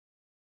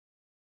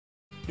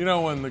You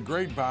know, when the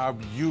great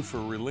Bob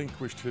Ufer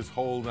relinquished his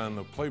hold on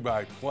the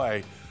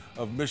play-by-play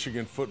of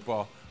Michigan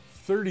football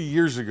 30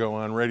 years ago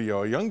on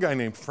radio, a young guy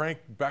named Frank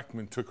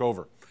Beckmann took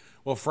over.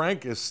 Well,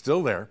 Frank is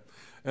still there,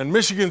 and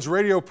Michigan's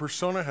radio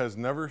persona has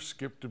never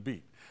skipped a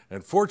beat.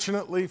 And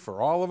fortunately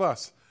for all of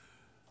us,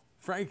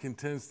 Frank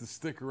intends to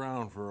stick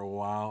around for a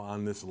while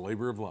on this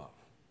labor of love.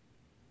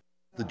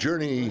 The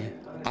journey,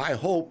 I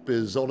hope,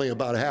 is only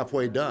about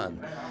halfway done,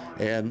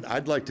 and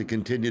I'd like to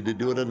continue to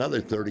do it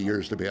another 30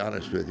 years, to be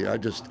honest with you.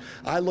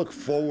 I look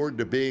forward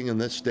to being in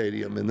this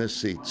stadium, in this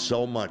seat,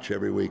 so much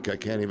every week, I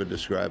can't even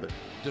describe it.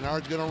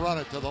 Denard's going to run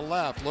it to the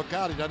left. Look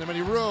out, he doesn't have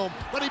any room,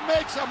 but he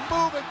makes a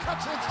move and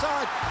cuts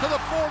inside to the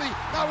 40.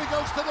 Now he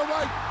goes to the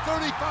right,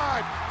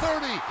 35,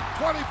 30,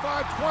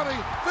 25, 20,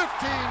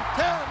 15,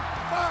 10,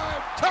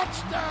 5,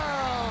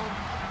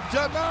 touchdown!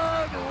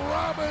 Denard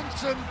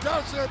Robinson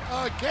does it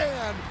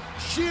again.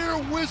 Sheer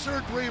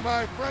wizardry,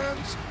 my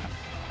friends.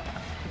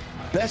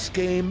 Best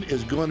game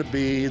is going to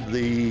be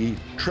the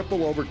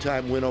triple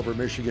overtime win over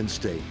Michigan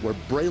State, where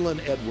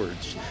Braylon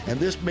Edwards, and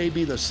this may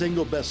be the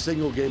single best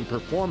single game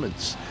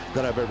performance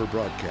that I've ever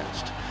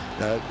broadcast.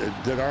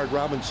 Denard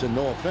Robinson,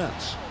 no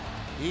offense.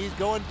 He's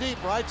going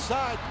deep, right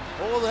side.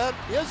 Oh, that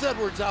is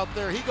Edwards out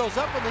there. He goes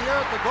up in the air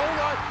at the goal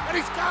line, and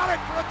he's got it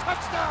for a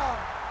touchdown.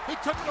 He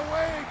took it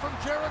away from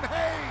Jaron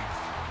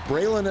Hayes.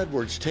 Braylon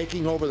Edwards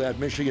taking over that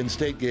Michigan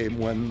State game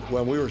when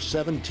we were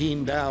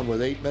 17 down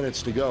with 8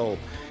 minutes to go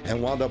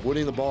and wound up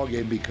winning the ball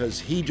game because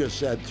he just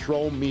said,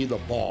 throw me the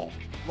ball.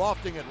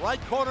 Lofting it,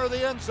 right corner of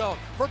the end zone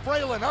for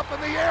Braylon, up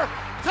in the air.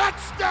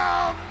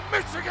 Touchdown,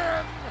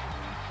 Michigan!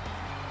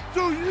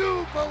 Do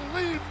you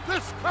believe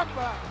this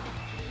comeback?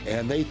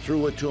 And they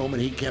threw it to him,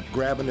 and he kept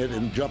grabbing it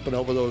and jumping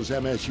over those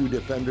MSU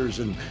defenders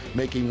and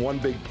making one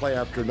big play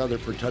after another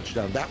for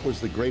touchdown. That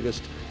was the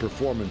greatest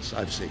performance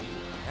I've seen.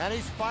 And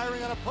he's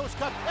firing on a post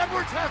cut.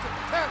 Edwards has it.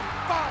 10,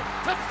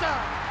 5,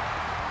 touchdown.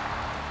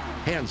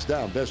 Hands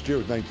down, best year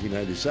of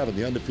 1997.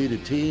 The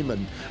undefeated team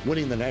and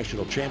winning the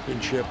national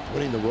championship,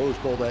 winning the Rose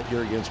Bowl that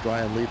year against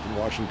Ryan Leaf in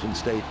Washington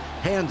State.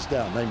 Hands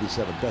down,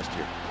 97, best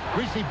year.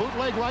 Greasy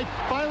bootleg right,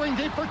 firing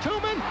deep for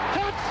Tuman.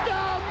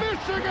 Touchdown,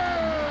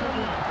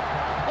 Michigan!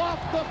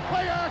 The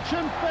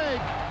play-action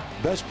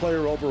fake. Best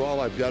player overall,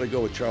 I've got to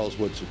go with Charles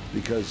Woodson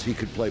because he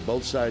could play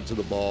both sides of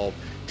the ball.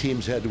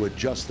 Teams had to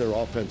adjust their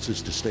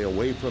offenses to stay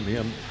away from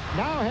him.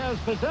 Now has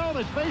Fizel in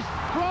his face,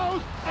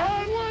 throws,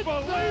 and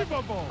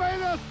unbelievable!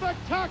 Made a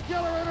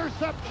spectacular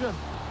interception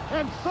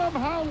and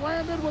somehow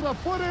landed with a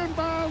foot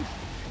inbounds.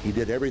 He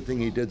did everything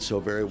he did so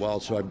very well.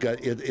 So I've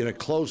got it in a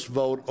close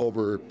vote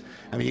over,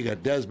 I mean, you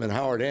got Desmond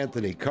Howard,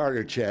 Anthony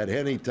Carter, Chad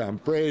Henne, Tom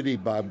Brady,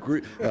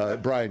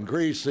 Brian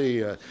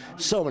Greasy,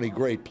 so many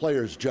great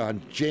players,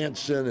 John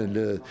Jansen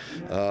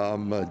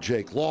and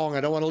Jake Long.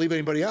 I don't want to leave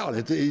anybody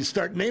out. You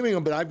start naming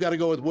them, but I've got to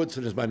go with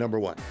Woodson as my number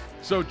one.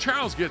 So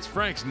Charles gets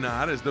Frank's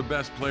nod as the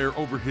best player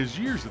over his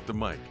years at the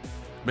mic.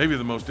 Maybe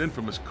the most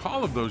infamous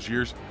call of those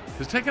years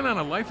has taken on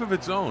a life of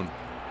its own.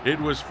 It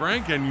was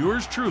Frank and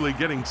yours truly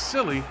getting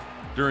silly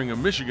during a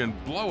Michigan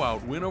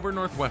blowout win over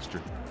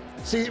Northwestern.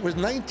 See, it was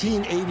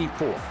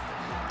 1984.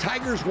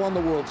 Tigers won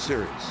the World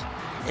Series.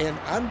 And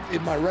I'm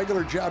in my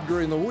regular job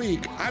during the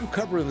week, I'm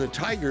covering the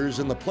Tigers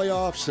in the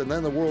playoffs and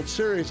then the World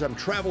Series. I'm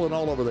traveling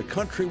all over the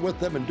country with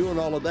them and doing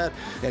all of that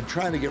and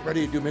trying to get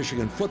ready to do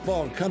Michigan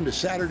football and come to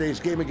Saturday's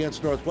game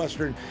against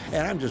Northwestern.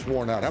 And I'm just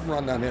worn out. I'm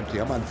running on empty.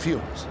 I'm on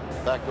fumes.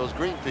 Back goes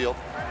Greenfield.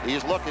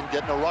 He's looking,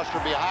 getting a rusher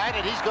behind,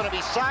 and he's going to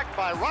be sacked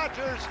by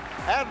Rogers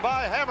and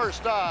by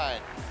Hammerstein.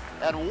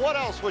 And what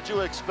else would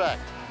you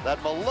expect?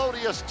 That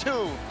melodious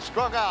tune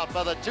strung out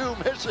by the two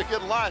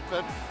Michigan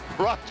linemen,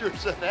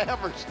 Rogers and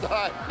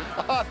Hammerstein,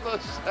 on the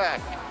sack.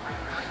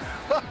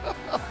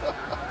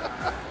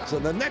 So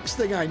the next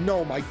thing I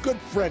know, my good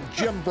friend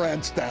Jim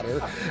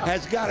Brandstatter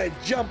has got to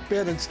jump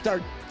in and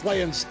start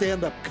playing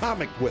stand-up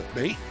comic with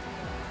me.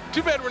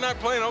 Too bad we're not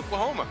playing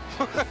Oklahoma.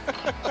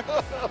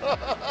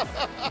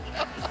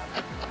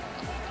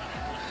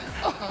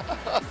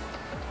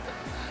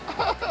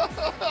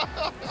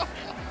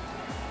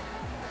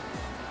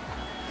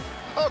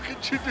 How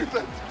could you do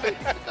that to me?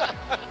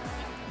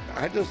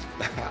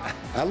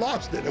 I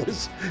lost it.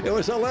 It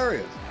was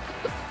hilarious.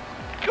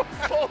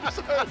 Compose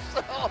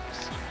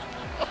ourselves.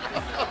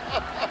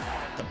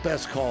 The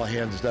best call,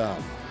 hands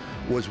down,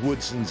 was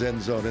Woodson's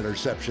end zone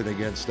interception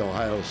against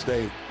Ohio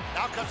State.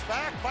 Now comes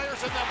back,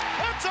 fires in the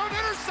end zone,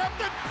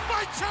 intercepted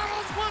by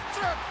Charles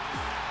Woodson.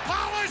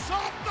 Polish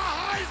off the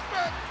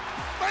Heisman.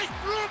 Make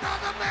room on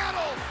the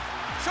mantle.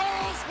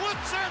 Charles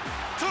Woodson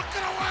took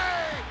it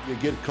away. You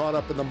get caught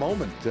up in the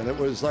moment, and it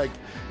was like,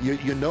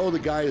 you know the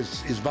guy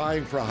is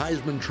vying for a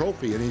Heisman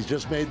Trophy, and he's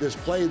just made this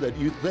play that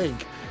you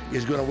think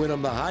is going to win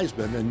him the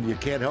Heisman, and you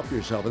can't help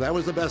yourself. And that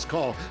was the best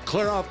call.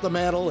 Clear off the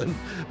mantle and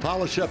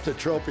polish up the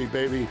trophy,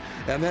 baby.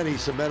 And then he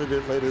cemented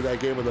it later that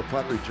game with a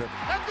punt return.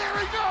 And there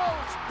he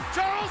goes.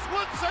 Charles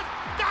Woodson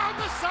down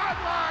the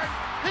sideline.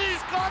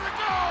 He's going to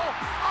go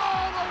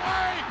all the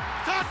way.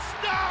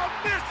 Touchdown,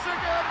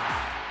 Michigan.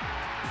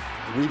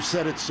 We've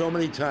said it so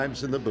many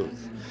times in the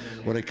booth.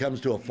 When it comes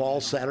to a fall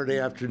Saturday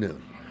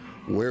afternoon,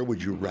 where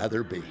would you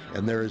rather be?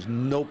 And there is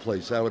no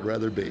place I would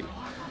rather be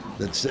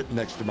than sitting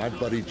next to my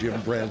buddy Jim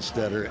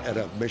Brandstetter at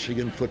a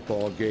Michigan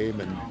football game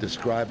and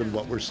describing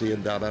what we're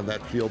seeing down on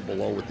that field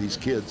below with these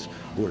kids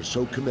who are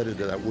so committed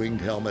to that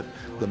winged helmet,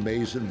 the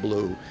maize and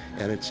blue,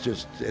 and it's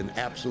just an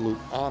absolute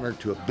honor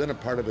to have been a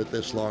part of it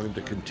this long and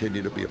to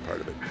continue to be a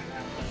part of it.